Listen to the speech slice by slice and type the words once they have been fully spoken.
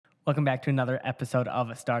Welcome back to another episode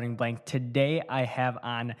of Starting Blank. Today I have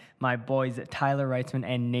on my boys Tyler Reitzman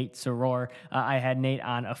and Nate Soror. I had Nate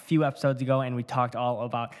on a few episodes ago and we talked all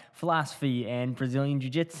about philosophy and Brazilian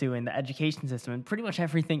Jiu-Jitsu and the education system and pretty much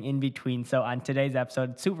everything in between. So on today's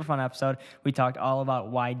episode, super fun episode, we talked all about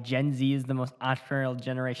why Gen Z is the most entrepreneurial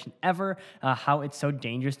generation ever, how it's so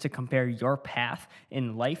dangerous to compare your path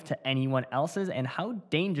in life to anyone else's, and how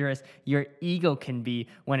dangerous your ego can be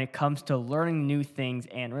when it comes to learning new things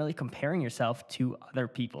and really comparing yourself to other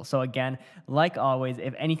people. So again, like always,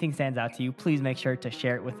 if anything stands out to you, please make sure to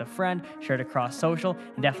share it with a friend, share it across social,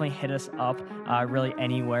 and definitely hit us up really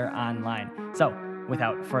anywhere online. So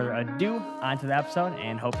without further ado, on to the episode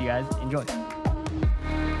and hope you guys enjoy.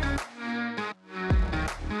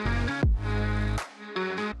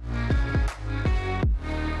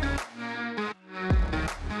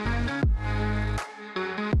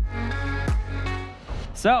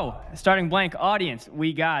 So, Starting Blank audience,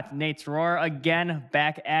 we got Nate Soror again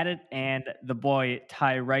back at it, and the boy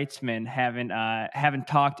Ty Reitzman haven't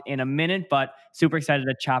talked in a minute, but super excited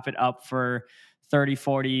to chop it up for 30,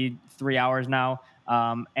 43 hours now,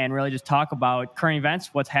 and really just talk about current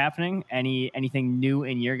events, what's happening, anything new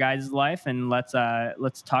in your guys' life, and let's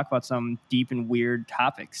talk about some deep and weird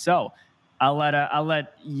topics. So, I'll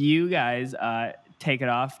let you guys take it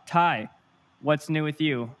off. Ty, what's new with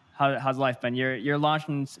you? How's life been? You're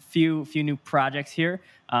launching a few new projects here.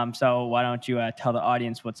 So why don't you tell the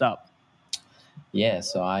audience what's up? Yeah,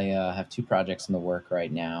 so I have two projects in the work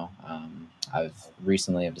right now. I've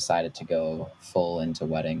recently have decided to go full into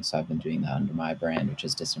weddings, so I've been doing that under my brand, which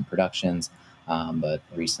is Distant Productions. But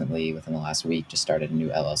recently, within the last week, just started a new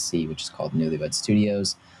LLC, which is called Newlywed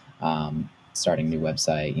Studios. Starting a new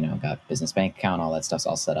website, got business bank account, all that stuff's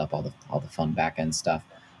all set up, all the fun back end stuff.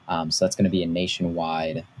 So that's going to be a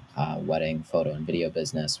nationwide wedding photo and video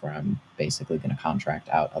business where I'm basically going to contract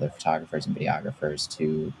out other photographers and videographers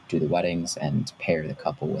to do the weddings and pair the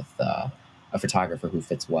couple with a photographer who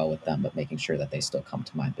fits well with them, but making sure that they still come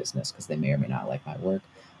to my business because they may or may not like my work.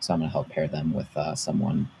 So I'm going to help pair them with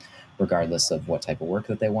someone regardless of what type of work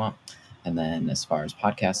that they want. And then as far as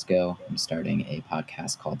podcasts go, I'm starting a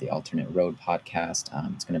podcast called the Alternate Road Podcast.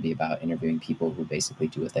 It's going to be about interviewing people who basically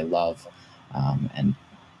do what they love and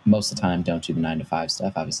most of the time don't do the 9 to 5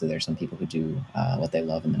 stuff. Obviously, there's some people who do what they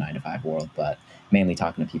love in the 9 to 5 world, but mainly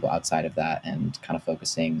talking to people outside of that and kind of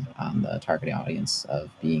focusing on the target audience of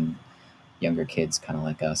being younger kids, kind of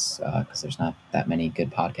like us, because there's not that many good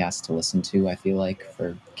podcasts to listen to, I feel like,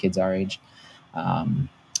 for kids our age.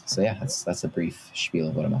 So yeah, that's a brief spiel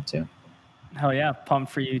of what I'm up to. Hell yeah,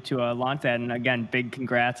 pumped for you to launch that. And again, big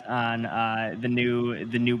congrats on the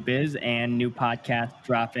new biz and new podcast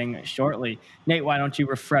dropping shortly. Nate, why don't you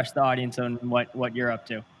refresh the audience on what you're up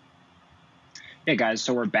to? Hey guys,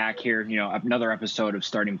 so we're back here. Another episode of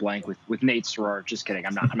Starting Blank with Nate Soror. Just kidding.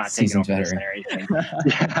 I'm not taking over this or anything.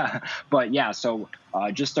 Yeah. But yeah, so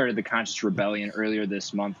just started the Conscious Rebellion earlier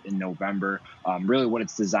this month in November. Really, what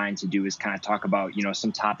it's designed to do is kind of talk about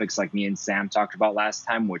some topics like me and Sam talked about last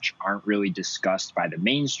time, which aren't really discussed by the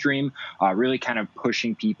mainstream. Really, kind of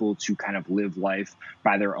pushing people to kind of live life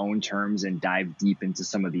by their own terms and dive deep into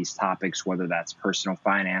some of these topics, whether that's personal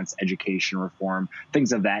finance, education reform,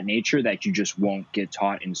 things of that nature that you just won't get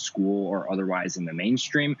taught in school or otherwise in the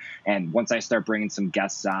mainstream. And once I start bringing some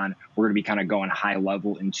guests on, we're going to be kind of going high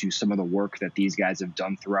level into some of the work that these guys have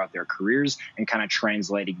done throughout their careers and kind of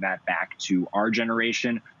translating that back to our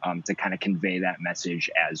generation to kind of convey that message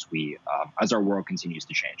as our world continues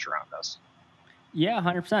to change around us. Yeah,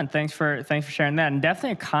 100%. Thanks for sharing that. And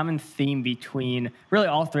definitely a common theme between really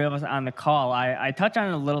all three of us on the call. I touched on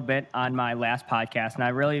it a little bit on my last podcast, and I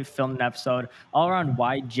really filmed an episode all around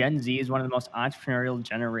why Gen Z is one of the most entrepreneurial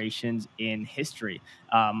generations in history.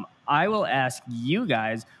 I will ask you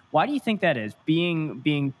guys, why do you think that is?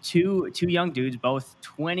 Being two young dudes, both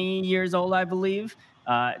 20 years old, I believe.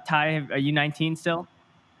 Ty, are you 19 still?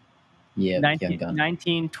 Yeah,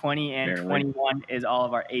 19, 20, and Barely. 21 is all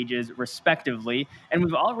of our ages, respectively. And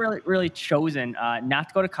we've all really chosen not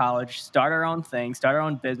to go to college, start our own thing, start our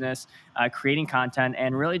own business, creating content,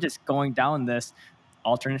 and really just going down this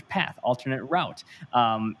alternate path, alternate route,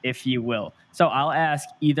 if you will. So I'll ask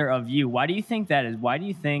either of you, why do you think that is? Why do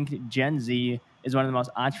you think Gen Z is one of the most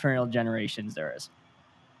entrepreneurial generations there is?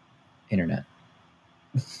 Internet.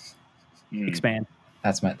 Expand.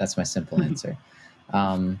 That's my simple answer.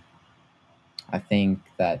 I think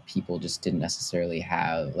that people just didn't necessarily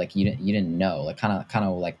have, like, you didn't know, like kind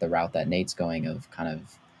of like the route that Nate's going of kind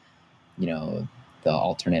of, the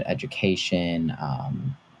alternate education,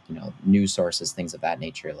 news sources, things of that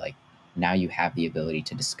nature. Like now you have the ability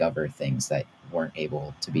to discover things that weren't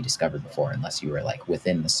able to be discovered before unless you were like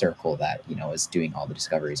within the circle that, you know, is doing all the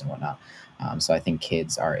discoveries and whatnot. So I think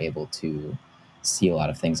kids are able to see a lot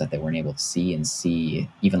of things that they weren't able to see, and see,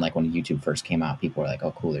 even like when YouTube first came out, people were like,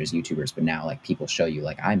 oh cool, there's YouTubers. But now like people show you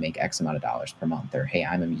like, I make X amount of dollars per month, or hey,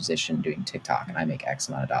 I'm a musician doing TikTok and I make X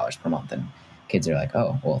amount of dollars per month. And kids are like,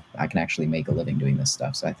 oh well, I can actually make a living doing this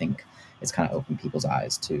stuff. So I think it's kind of opened people's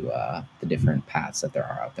eyes to the different paths that there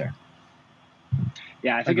are out there.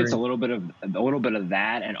 Yeah, I think it's a little bit of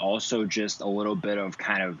that, and also just a little bit of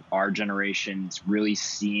kind of our generation's really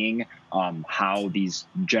seeing how these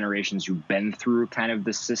generations who've been through kind of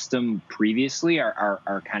the system previously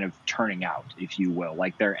are kind of turning out, if you will.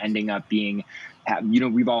 Like they're ending up being, you know,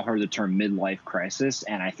 we've all heard the term midlife crisis,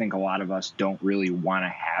 and I think a lot of us don't really want to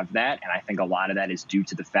have that. And I think a lot of that is due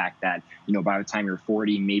to the fact that, you know, by the time you're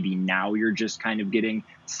 40, maybe now you're just kind of getting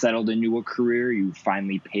settled into a career. You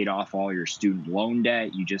finally paid off all your student loan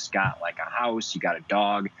debt. You just got like a house, you got a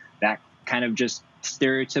dog, that kind of just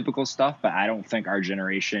stereotypical stuff. But I don't think our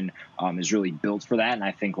generation is really built for that. And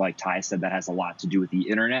I think, like Ty said, that has a lot to do with the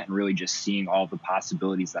internet and really just seeing all the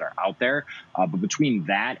possibilities that are out there. But between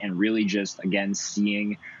that and really just, again,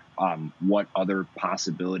 seeing what other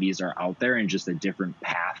possibilities are out there and just a different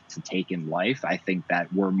path to take in life, I think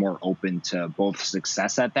that we're more open to both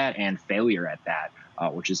success at that and failure at that,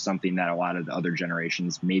 which is something that a lot of the other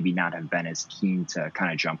generations maybe not have been as keen to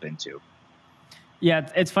kind of jump into. Yeah,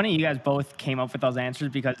 it's funny you guys both came up with those answers,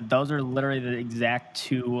 because those are literally the exact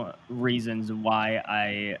two reasons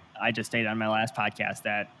why I just stated on my last podcast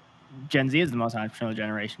that Gen Z is the most entrepreneurial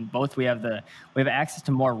generation. Both we have access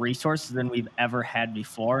to more resources than we've ever had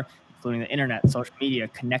before, including the internet, social media,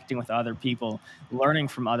 connecting with other people, learning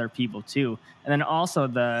from other people too, and then also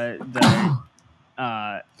the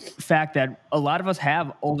fact that a lot of us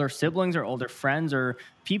have older siblings or older friends or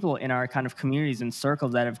people in our kind of communities and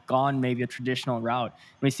circles that have gone maybe a traditional route.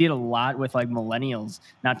 And we see it a lot with like millennials,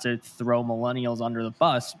 not to throw millennials under the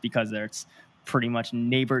bus because it's pretty much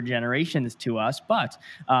neighbor generations to us. But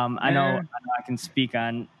I know I can speak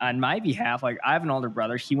on my behalf. Like I have an older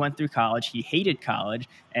brother. He went through college. He hated college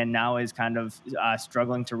and now is kind of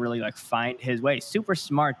struggling to really like find his way. Super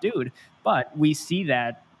smart dude. But we see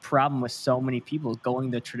that problem with so many people going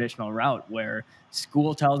the traditional route where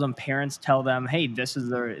school tells them, parents tell them, hey, this is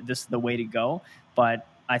the way to go. But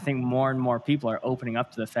I think more and more people are opening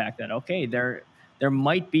up to the fact that, okay, there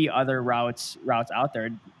might be other routes out there.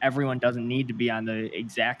 Everyone doesn't need to be on the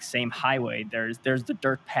exact same highway. There's the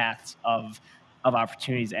dirt paths of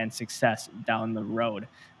opportunities and success down the road.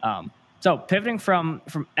 So pivoting from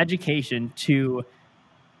education to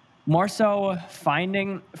more so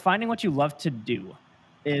finding what you love to do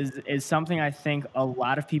is something I think a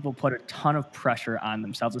lot of people put a ton of pressure on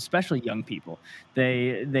themselves, especially young people.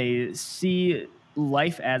 They see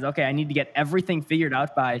life as, okay, I need to get everything figured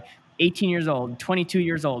out by 18 years old, 22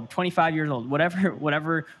 years old, 25 years old,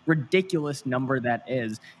 whatever ridiculous number that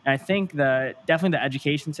is. And I think definitely the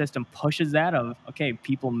education system pushes that of, okay,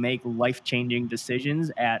 people make life-changing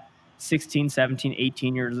decisions at 16, 17,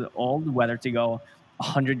 18 years old, whether to go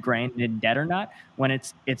 $100,000 in debt or not, when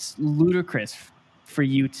it's ludicrous for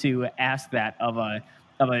you to ask that of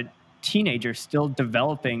a teenager still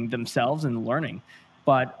developing themselves and learning.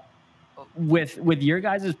 But with your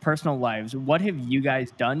guys' personal lives, what have you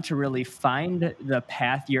guys done to really find the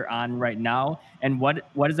path you're on right now, and what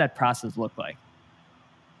does that process look like?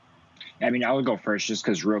 I mean, I would go first just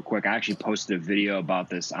because real quick, I actually posted a video about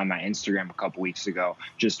this on my Instagram a couple weeks ago.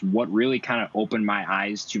 Just what really kind of opened my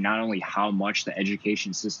eyes to not only how much the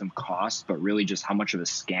education system costs, but really just how much of a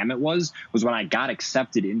scam it was when I got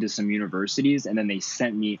accepted into some universities and then they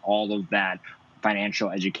sent me all of that financial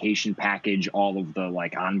education package, all of the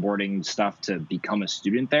like onboarding stuff to become a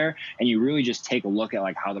student there. And you really just take a look at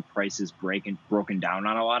like how the price is broken down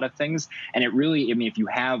on a lot of things. And it really, I mean, if you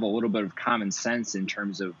have a little bit of common sense in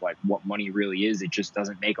terms of like what money really is, it just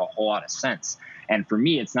doesn't make a whole lot of sense. And for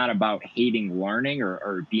me, it's not about hating learning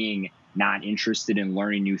or being not interested in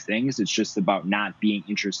learning new things. It's just about not being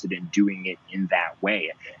interested in doing it in that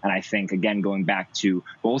way. And I think, again, going back to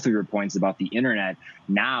both of your points about the internet,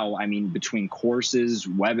 now, I mean, between courses,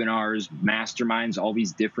 webinars, masterminds, all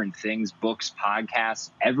these different things, books, podcasts,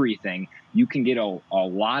 everything, you can get a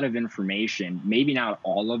lot of information, maybe not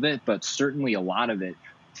all of it, but certainly a lot of it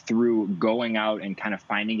through going out and kind of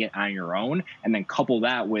finding it on your own, and then couple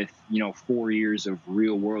that with, 4 years of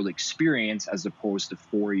real world experience as opposed to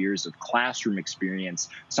 4 years of classroom experience.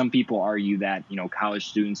 Some people argue that, college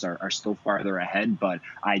students are still farther ahead, but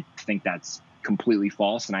I think that's completely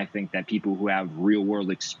false. And I think that people who have real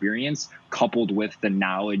world experience coupled with the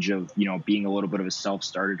knowledge of, being a little bit of a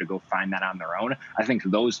self-starter to go find that on their own, I think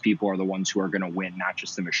those people are the ones who are going to win, not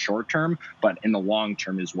just in the short term, but in the long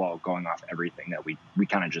term as well, going off everything that we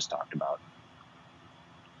kind of just talked about.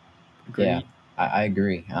 Agreed. Yeah, I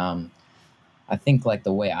agree. I think like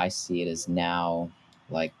the way I see it is now,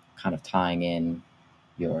 like kind of tying in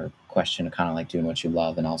your question to kind of like doing what you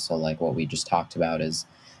love, and also like what we just talked about is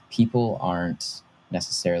people aren't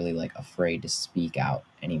necessarily like afraid to speak out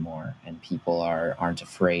anymore, and people aren't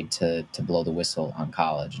afraid to blow the whistle on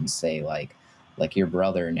college and say like your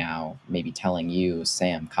brother now maybe telling you,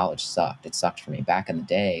 Sam, college sucked. It sucked for me back in the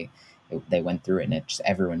day. They went through it, and it just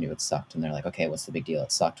everyone knew it sucked, and they're like, okay, what's the big deal?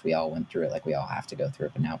 It sucked. We all went through it. Like we all have to go through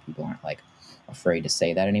it. But now people aren't like afraid to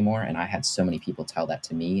say that anymore. And I had so many people tell that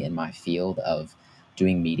to me in my field of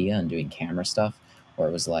doing media and doing camera stuff, where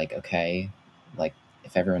it was like, okay, like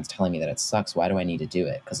if everyone's telling me that it sucks, why do I need to do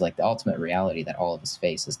it? Because like the ultimate reality that all of us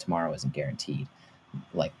face is tomorrow isn't guaranteed.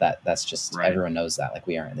 Like that's just Right. Everyone knows that. Like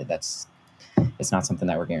we aren't. It's not something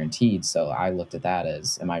that we're guaranteed. So I looked at that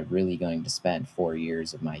as, am I really going to spend 4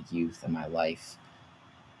 years of my youth and my life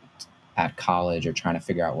at college or trying to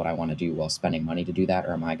figure out what I want to do while spending money to do that?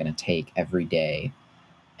 Or am I going to take every day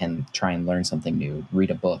and try and learn something new, read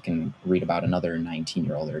a book and read about another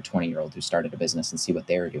 19-year-old or 20-year-old who started a business and see what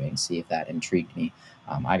they were doing, see if that intrigued me.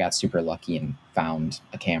 I got super lucky and found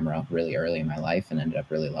a camera really early in my life and ended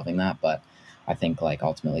up really loving that. But I think like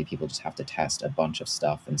ultimately people just have to test a bunch of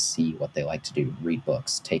stuff and see what they like to do, read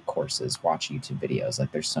books, take courses, watch YouTube videos.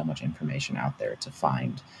 Like there's so much information out there to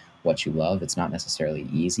find what you love. It's not necessarily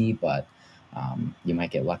easy, but you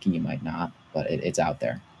might get lucky, you might not, but it's out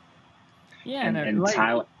there. Yeah, and like,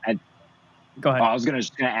 Tyler, go ahead. I was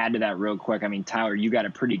just gonna add to that real quick. I mean, Tyler, you got a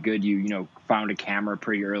pretty good. You found a camera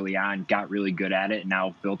pretty early on, got really good at it, and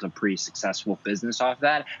now built a pretty successful business off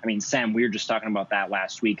that. I mean, Sam, we were just talking about that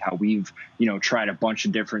last week. How we've tried a bunch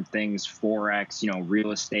of different things, forex,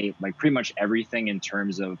 real estate, like pretty much everything in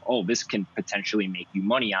terms of this can potentially make you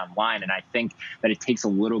money online. And I think that it takes a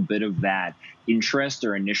little bit of that interest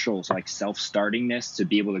or initial like self-startingness to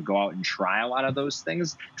be able to go out and try a lot of those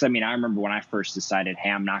things. Because I mean, I remember when I first decided,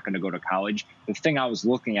 hey, I'm not going to go to college, the thing I was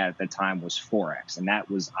looking at the time was forex, and that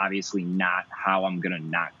was obviously not how I'm going to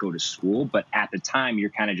not go to school. But at the time,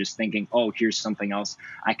 you're kind of just thinking, here's something else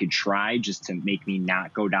I could try just to make me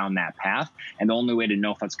not go down that path. And the only way to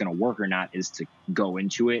know if that's going to work or not is to go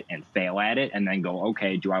into it and fail at it and then go,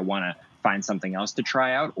 okay, do I want to find something else to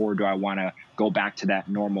try out, or do I want to go back to that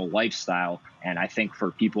normal lifestyle? And I think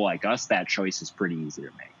for people like us, that choice is pretty easy to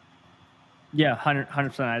make. Yeah,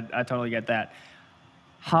 100%. I totally get that.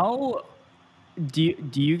 How do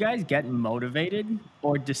you guys get motivated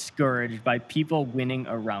or discouraged by people winning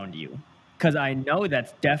around you? Because I know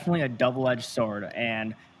that's definitely a double-edged sword.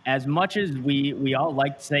 And as much as we all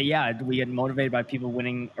like to say, yeah, we get motivated by people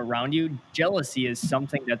winning around you, jealousy is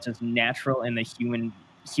something that's just natural in the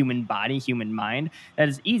human body, human mind. That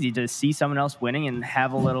is easy to see someone else winning and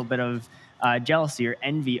have a little bit of jealousy or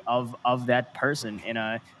envy of that person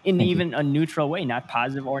in even a neutral way, not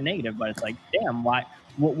positive or negative. But it's like, damn, why?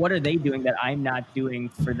 What are they doing that I'm not doing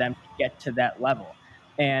for them to get to that level?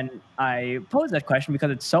 And I pose that question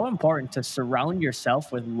because it's so important to surround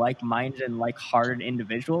yourself with like-minded and like-hearted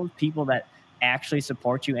individuals, people that actually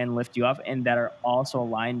support you and lift you up, and that are also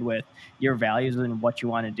aligned with your values and what you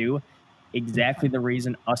want to do. Exactly the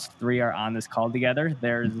reason us three are on this call together.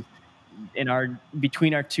 There's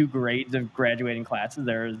between our two grades of graduating classes,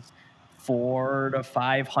 there's 400 to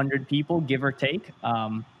 500 people, give or take.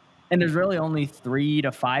 And there's really only 3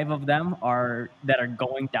 to 5 of them that are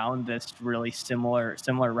going down this really similar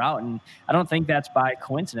route, and I don't think that's by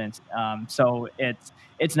coincidence. So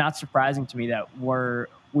it's not surprising to me that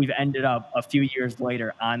we've ended up a few years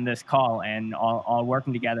later on this call and all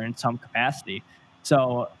working together in some capacity.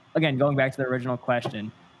 So again, going back to the original question,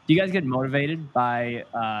 do you guys get motivated by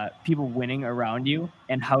people winning around you,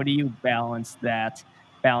 and how do you balance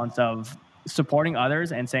of supporting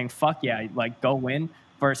others and saying fuck yeah, like go win,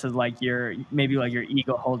 versus like your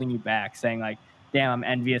ego holding you back, saying like, damn, I'm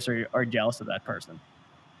envious or jealous of that person?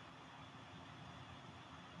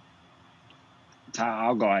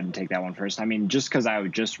 I'll go ahead and take that one first. I mean, just because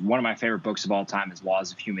one of my favorite books of all time is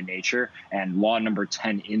Laws of Human Nature. And law number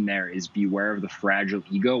 10 in there is beware of the fragile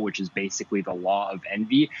ego, which is basically the law of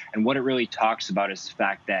envy. And what it really talks about is the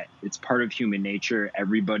fact that it's part of human nature.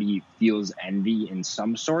 Everybody feels envy in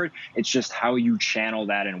some sort. It's just how you channel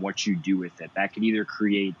that and what you do with it. That could either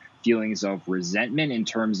create feelings of resentment in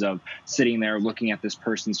terms of sitting there looking at this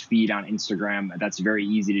person's feed on Instagram. That's very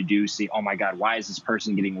easy to do. See, oh my God, why is this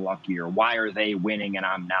person getting lucky? Or why are they winning and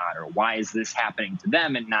I'm not? Or why is this happening to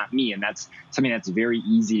them and not me? And that's something that's very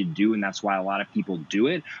easy to do. And that's why a lot of people do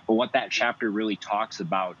it. But what that chapter really talks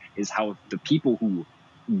about is how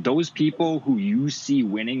those people who you see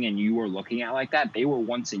winning and you are looking at like that, they were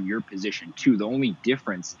once in your position too. The only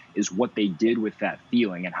difference is what they did with that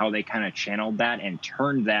feeling and how they kind of channeled that and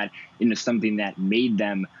turned that into something that made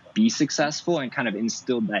them be successful and kind of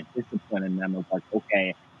instilled that discipline in them of like,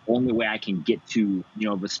 okay, the only way I can get to,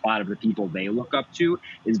 the spot of the people they look up to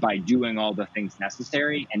is by doing all the things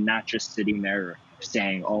necessary and not just sitting there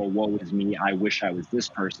saying, oh, woe is me, I wish I was this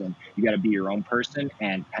person. You got to be your own person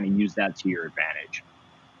and kind of use that to your advantage.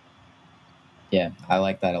 Yeah, I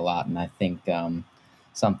like that a lot. And I think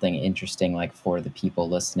something interesting, like for the people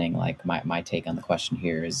listening, like my take on the question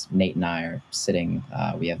here is Nate and I are sitting,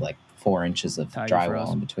 we have like 4 inches of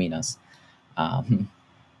drywall in between us. And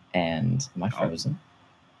am I frozen?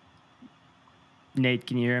 Nate,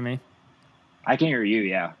 can you hear me? I can hear you,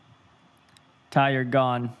 yeah. Ty, you're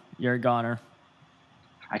gone. You're a goner.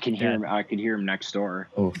 I can hear him. I can hear him next door.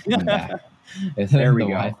 Oh, I'm back. There we go.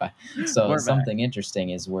 Wi-Fi. So We're something back. Interesting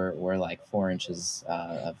is we're like 4 inches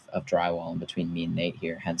of drywall in between me and Nate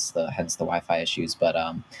here, hence the Wi-Fi issues. But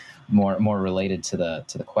more related to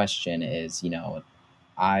the question is,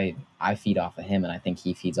 I feed off of him and I think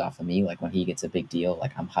he feeds off of me. Like when he gets a big deal,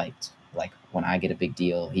 like I'm hyped. Like when I get a big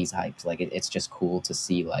deal, he's hyped. Like it's just cool to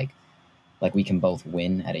see like we can both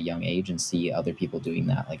win at a young age and see other people doing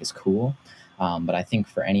that. Like it's cool. But I think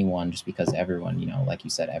for anyone, just because everyone, like you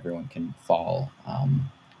said, everyone can fall,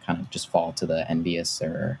 kind of just fall to the envious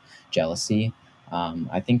or jealousy.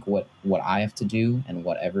 I think what I have to do and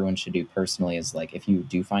what everyone should do personally is like, if you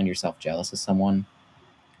do find yourself jealous of someone,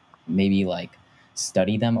 maybe like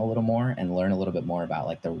study them a little more and learn a little bit more about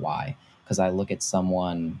like their why. Because I look at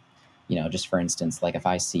someone, just for instance, like if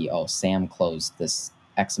I see, oh, Sam closed this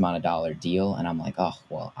X amount of dollar deal, and I'm like, oh,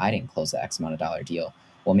 well, I didn't close the X amount of dollar deal.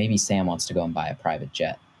 Well, maybe Sam wants to go and buy a private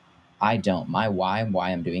jet. I don't. My why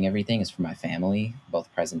I'm doing everything is for my family,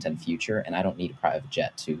 both present and future, and I don't need a private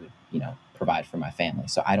jet to, provide for my family.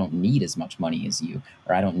 So I don't need as much money as you,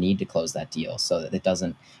 or I don't need to close that deal. So that it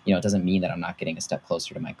doesn't mean that I'm not getting a step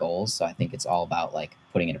closer to my goals. So I think it's all about like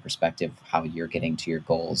putting into perspective how you're getting to your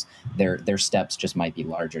goals. Their steps just might be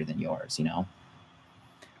larger than yours,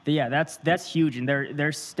 But yeah, that's huge, and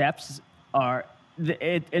their steps are.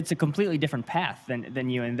 It's a completely different path than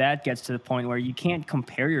you, and that gets to the point where you can't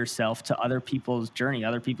compare yourself to other people's journey,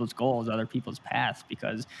 other people's goals, other people's paths,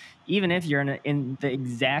 because even if you're in the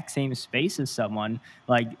exact same space as someone,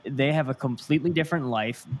 like they have a completely different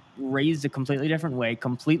life, raised a completely different way,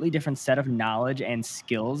 completely different set of knowledge and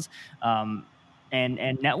skills, and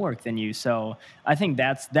network than you. So I think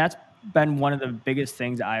that's been one of the biggest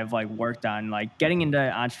things I've like worked on, like getting into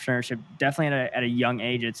entrepreneurship definitely at a young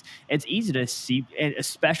age. It's easy to see,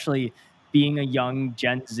 especially being a young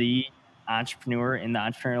Gen Z entrepreneur in the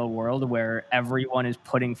entrepreneurial world where everyone is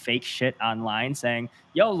putting fake shit online saying,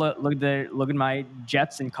 yo, look at my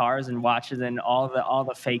jets and cars and watches and all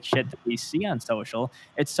the fake shit that we see on social.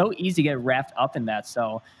 It's so easy to get wrapped up in that.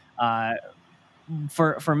 So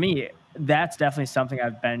for me, that's definitely something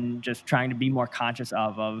I've been just trying to be more conscious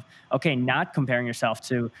of, okay, not comparing yourself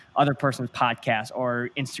to other person's podcast or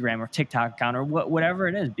Instagram or TikTok account or whatever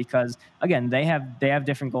it is, because again, they have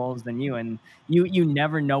different goals than you, and you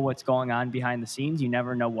never know what's going on behind the scenes. You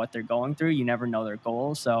never know what they're going through. You never know their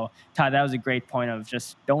goals. So Ty, that was a great point of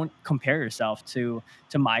just don't compare yourself to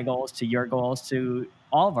my goals, to your goals, to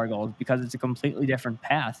all of our goals, because it's a completely different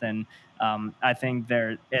path. And I think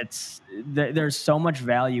there's so much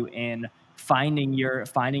value in finding your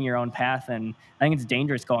own path, and I think it's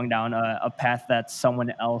dangerous going down a path that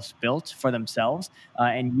someone else built for themselves,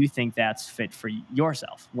 and you think that's fit for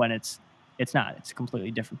yourself when it's not. It's a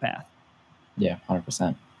completely different path. Yeah,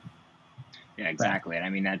 100%. Yeah, exactly. And I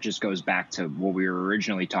mean, that just goes back to what we were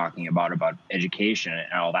originally talking about education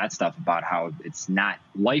and all that stuff, about how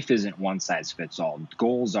life isn't one size fits all.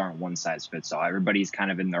 Goals aren't one size fits all. Everybody's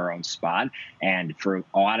kind of in their own spot. And for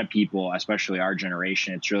a lot of people, especially our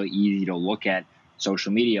generation, it's really easy to look at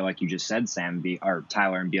social media, like you just said, Sam, or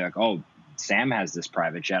Tyler, and be like, oh, Sam has this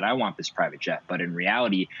private jet, I want this private jet. But in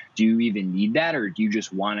reality, do you even need that, or do you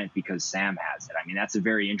just want it because Sam has it? I mean, that's a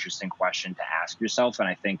very interesting question to ask yourself. And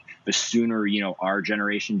I think the sooner, our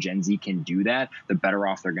generation, Gen Z, can do that, the better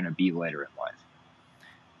off they're going to be later in life.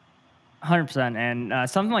 100%. And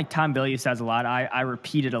something like Tom Bilyeu says a lot, I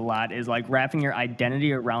repeat it a lot, is like wrapping your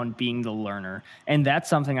identity around being the learner. And that's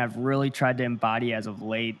something I've really tried to embody as of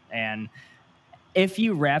late. And if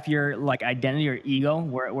you wrap your like identity or ego,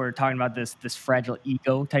 we're talking about this fragile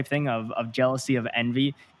ego type thing of jealousy, of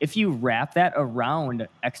envy, if you wrap that around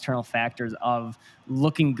external factors of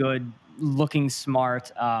looking good, looking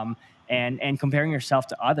smart, and comparing yourself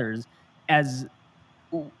to others, as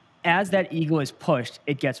as that ego is pushed,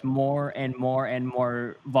 it gets more and more and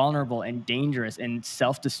more vulnerable and dangerous and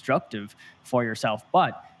self-destructive for yourself.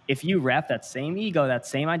 But if you wrap that same ego, that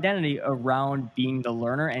same identity around being the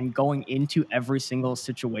learner and going into every single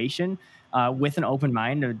situation with an open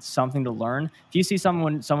mind and something to learn, if you see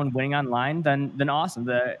someone winning online, then awesome.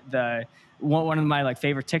 The one of my like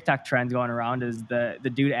favorite TikTok trends going around is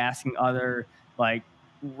the dude asking other like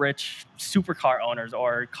rich supercar owners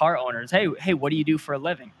or car owners, hey, what do you do for a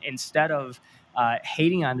living? Instead of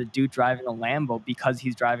hating on the dude driving a Lambo because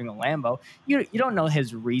he's driving a Lambo, you don't know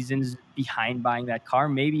his reasons behind buying that car.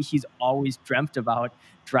 Maybe he's always dreamt about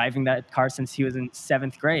driving that car since he was in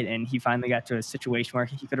 7th grade, and he finally got to a situation where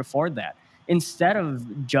he could afford that. Instead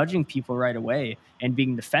of judging people right away and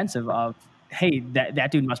being defensive of, hey,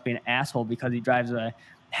 that dude must be an asshole because he drives a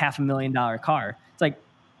 $500,000 car. It's like,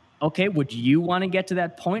 okay, would you want to get to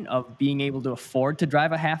that point of being able to afford to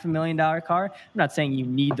drive a $500,000 car? I'm not saying you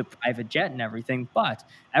need the private jet and everything, but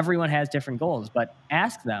everyone has different goals. But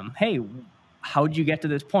ask them, hey, how did you get to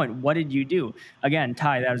this point? What did you do? Again,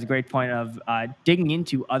 Ty, that was a great point of digging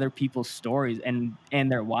into other people's stories and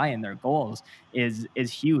their why and their goals is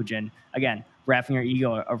huge. And again, wrapping your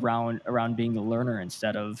ego around being the learner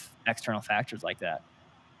instead of external factors like that.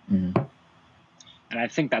 Mm-hmm. And I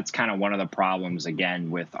think that's kind of one of the problems,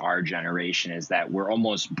 again, with our generation is that we're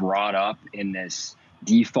almost brought up in this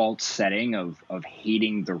default setting of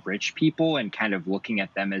hating the rich people and kind of looking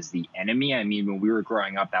at them as the enemy. I mean, when we were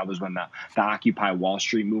growing up, that was when the Occupy Wall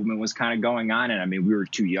Street movement was kind of going on. And I mean, we were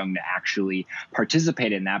too young to actually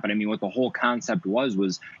participate in that. But I mean, what the whole concept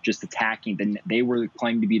was just attacking. They were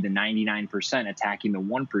claimed to be the 99%, attacking the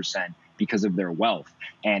 1% because of their wealth.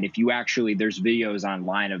 And if you actually, there's videos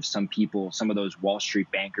online of some people, some of those Wall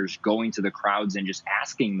Street bankers going to the crowds and just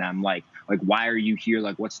asking them like, why are you here?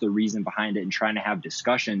 Like, what's the reason behind it? And trying to have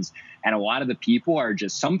discussions. And a lot of the people are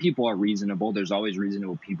just, some people are reasonable. There's always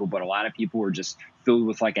reasonable people, but a lot of people are just filled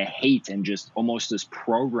with like a hate and just almost this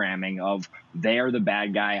programming of they are the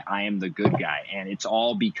bad guy, I am the good guy. And it's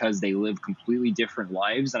all because they live completely different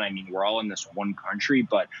lives. And I mean, we're all in this one country,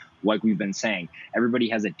 but like we've been saying, everybody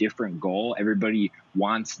has a different goal. Everybody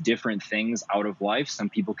wants different things out of life. Some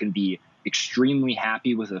people can be extremely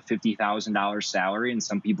happy with a $50,000 salary, and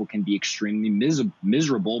some people can be extremely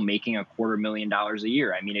miserable making $250,000 a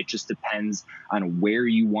year. I mean, it just depends on where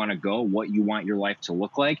you want to go, what you want your life to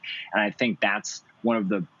look like. And I think that's one of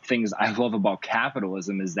the things I love about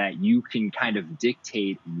capitalism is that you can kind of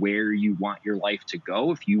dictate where you want your life to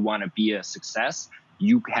go. If you want to be a success,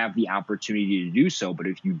 you have the opportunity to do so. But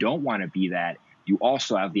if you don't want to be that, you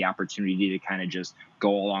also have the opportunity to kind of just go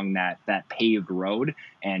along that paved road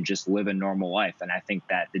and just live a normal life. And I think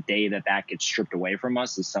that the day that gets stripped away from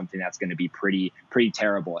us is something that's going to be pretty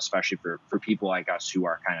terrible, especially for people like us who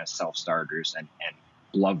are kind of self-starters and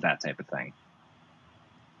love that type of thing.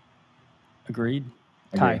 Agreed.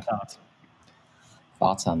 Ty,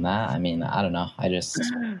 thoughts on that? I mean, I don't know.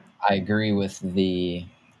 I agree with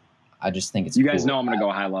I just think it's you guys cool. Know I'm going to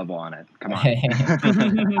go high level on it. Come on.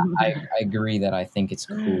 I agree that I think it's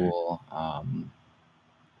cool.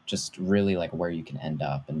 Just really like where you can end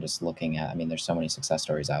up and just looking at, I mean, there's so many success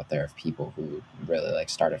stories out there of people who really like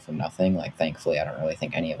started from nothing. Like, thankfully, I don't really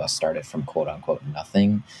think any of us started from quote unquote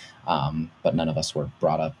nothing. But none of us were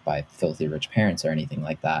brought up by filthy rich parents or anything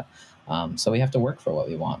like that. So we have to work for what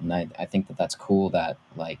we want. And I think that that's cool that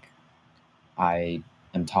like I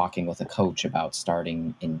am talking with a coach about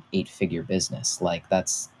starting an 8-figure business. Like,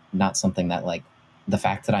 that's not something that like the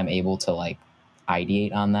fact that I'm able to like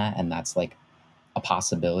ideate on that and that's like a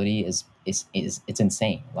possibility is it's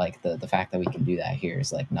insane. Like the fact that we can do that here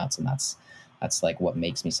is like nuts. And that's like what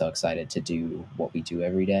makes me so excited to do what we do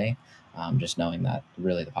every day. Just knowing that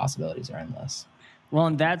really the possibilities are endless. Well,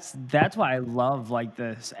 and that's why I love like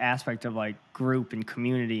this aspect of like group and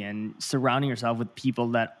community and surrounding yourself with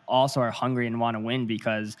people that also are hungry and want to win,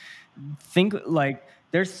 because think like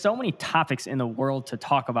there's so many topics in the world to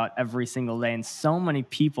talk about every single day, and so many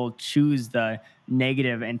people choose the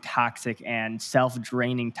negative and toxic and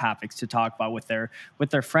self-draining topics to talk about with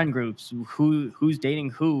their friend groups, who's dating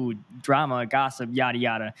who, drama, gossip, yada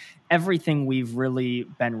yada, everything we've really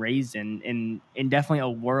been raised in definitely a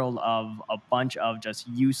world of a bunch of just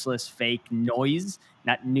useless fake noise,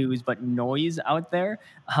 not news but noise out there.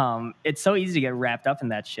 It's so easy to get wrapped up in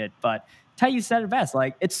that shit, but Ty, you said it best,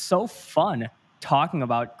 like it's so fun talking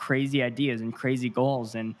about crazy ideas and crazy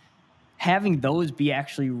goals and having those be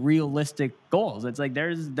actually realistic goals. It's like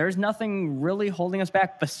there's nothing really holding us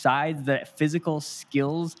back besides the physical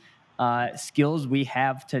skills we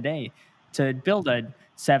have today to build a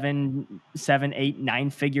 7, 8, 9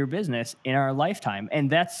 figure business in our lifetime. And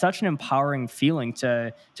that's such an empowering feeling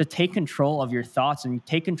to take control of your thoughts and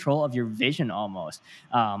take control of your vision almost.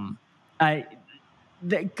 I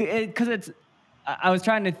was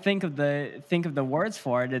trying to think of the words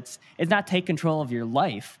for it. It's not take control of your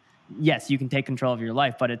life. Yes, you can take control of your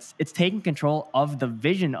life, but it's taking control of the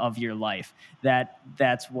vision of your life.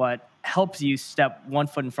 That's what helps you step one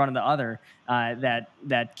foot in front of the other.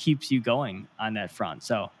 That keeps you going on that front.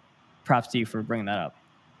 So, props to you for bringing that up.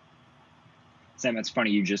 Sam, it's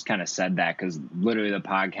funny you just kind of said that, because literally the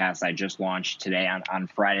podcast I just launched today on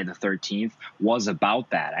Friday the 13th was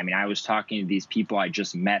about that. I mean, I was talking to these people I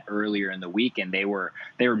just met earlier in the week, and they were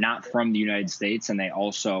not from the United States, and they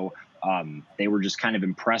also they were just kind of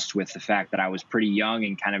impressed with the fact that I was pretty young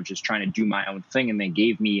and kind of just trying to do my own thing. And they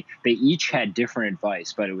each had different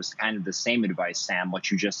advice, but it was kind of the same advice, Sam, what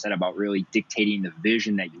you just said about really dictating the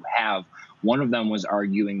vision that you have. One of them was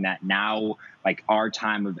arguing that now, like our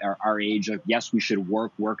time of our age, like, yes, we should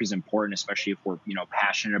work. Work is important, especially if we're,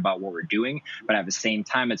 passionate about what we're doing. But at the same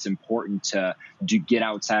time, it's important to get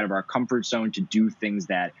outside of our comfort zone, to do things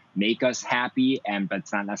that make us happy, but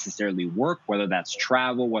it's not necessarily work, whether that's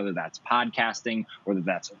travel, whether that's podcasting, whether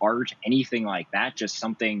that's art, anything like that, just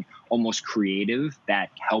something almost creative that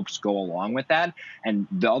helps go along with that. And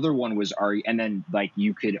the other one was and then like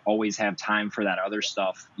you could always have time for that other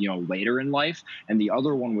stuff, later in life. And the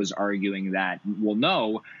other one was arguing that,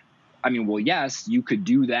 yes, you could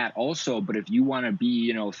do that also, but if you want to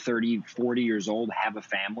be, 30, 40 years old, have a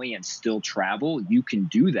family and still travel, you can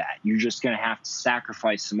do that. You're just going to have to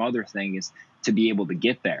sacrifice some other things to be able to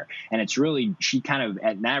get there. And it's really,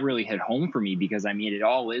 and that really hit home for me, because it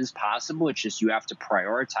all is possible. It's just, you have to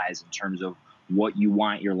prioritize in terms of what you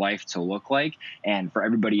want your life to look like. And for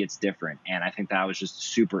everybody, it's different. And I think that was just a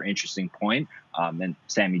super interesting point. And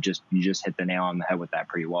Sam, you just hit the nail on the head with that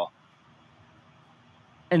pretty well.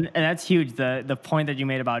 And that's huge. The point that you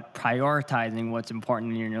made about prioritizing what's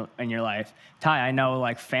important in your life. Ty, I know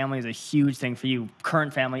like family is a huge thing for you,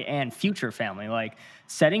 current family and future family. Like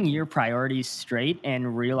setting your priorities straight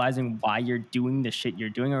and realizing why you're doing the shit you're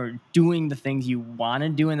doing, or doing the things you want to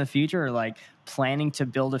do in the future, or like planning to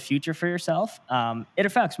build a future for yourself. It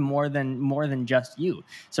affects more than just you.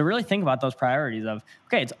 So really think about those priorities of,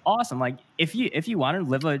 okay, it's awesome. Like if you want to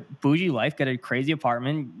live a bougie life, get a crazy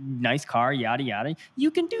apartment, nice car, yada, yada,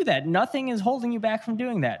 you can do that. Nothing is holding you back from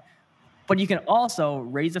doing that. But you can also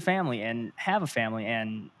raise a family and have a family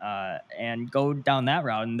and go down that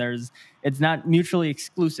route. And it's not mutually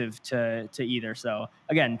exclusive to either. So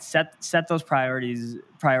again, set those priorities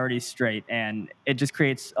straight, and it just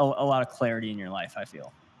creates a lot of clarity in your life, I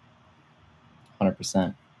feel.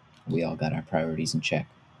 100%. We all got our priorities in check.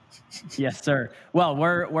 Yes, sir. Well,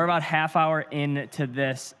 we're about half hour into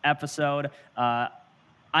this episode.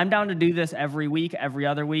 I'm down to do this every week, every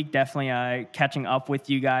other week. Definitely catching up with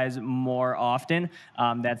you guys more often.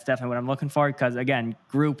 That's definitely what I'm looking for, because again,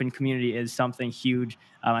 group and community is something huge.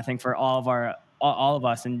 I think for all of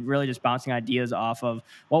us, and really just bouncing ideas off of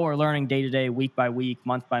what we're learning day to day, week by week,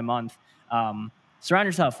 month by month. Surround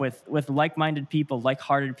yourself with like-minded people,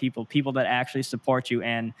 like-hearted people, people that actually support you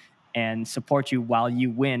and support you while you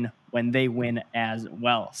win, when they win as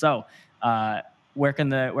well. So, where can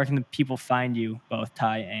the people find you, both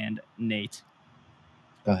Ty and Nate?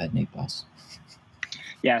 Go ahead, Nate Boss.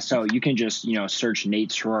 Yeah, so you can just, search Nate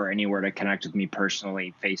Soror anywhere to connect with me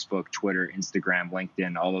personally: Facebook, Twitter, Instagram,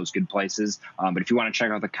 LinkedIn, all those good places. But if you want to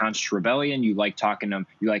check out the Conscious Rebellion, you like talking to them,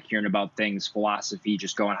 you like hearing about things, philosophy,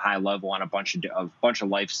 just going high level on a bunch of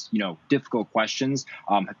life's, difficult questions,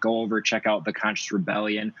 go over, check out the Conscious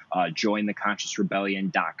Rebellion, join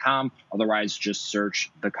theconsciousrebellion.com. Otherwise, just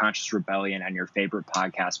search the Conscious Rebellion on your favorite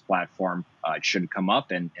podcast platform. It should come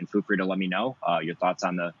up, and feel free to let me know your thoughts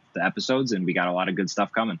on the episodes, and we got a lot of good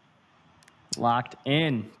stuff coming. Locked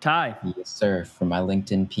in. Ty. Yes, sir. For my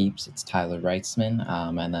LinkedIn peeps, it's Tyler Reitzman.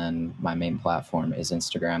 And then my main platform is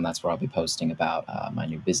Instagram. That's where I'll be posting about my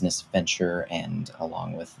new business venture, and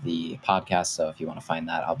along with the podcast. So if you want to find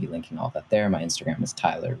that, I'll be linking all that there. My Instagram is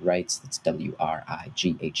Tyler Reitz. That's WRIGHTS.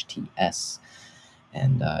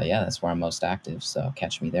 And that's where I'm most active. So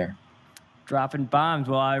catch me there. Dropping bombs.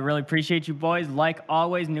 Well, I really appreciate you boys. Like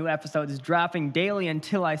always, new episodes dropping daily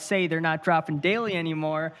until I say they're not dropping daily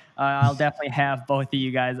anymore. I'll definitely have both of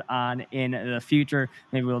you guys on in the future.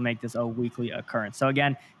 Maybe we'll make this a weekly occurrence. So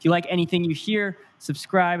again, if you like anything you hear,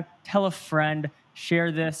 subscribe, tell a friend,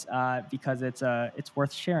 share this because it's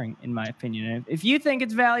worth sharing, in my opinion. And if you think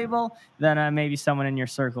it's valuable, then maybe someone in your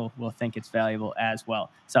circle will think it's valuable as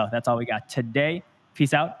well. So that's all we got today.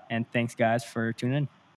 Peace out, and thanks, guys, for tuning in.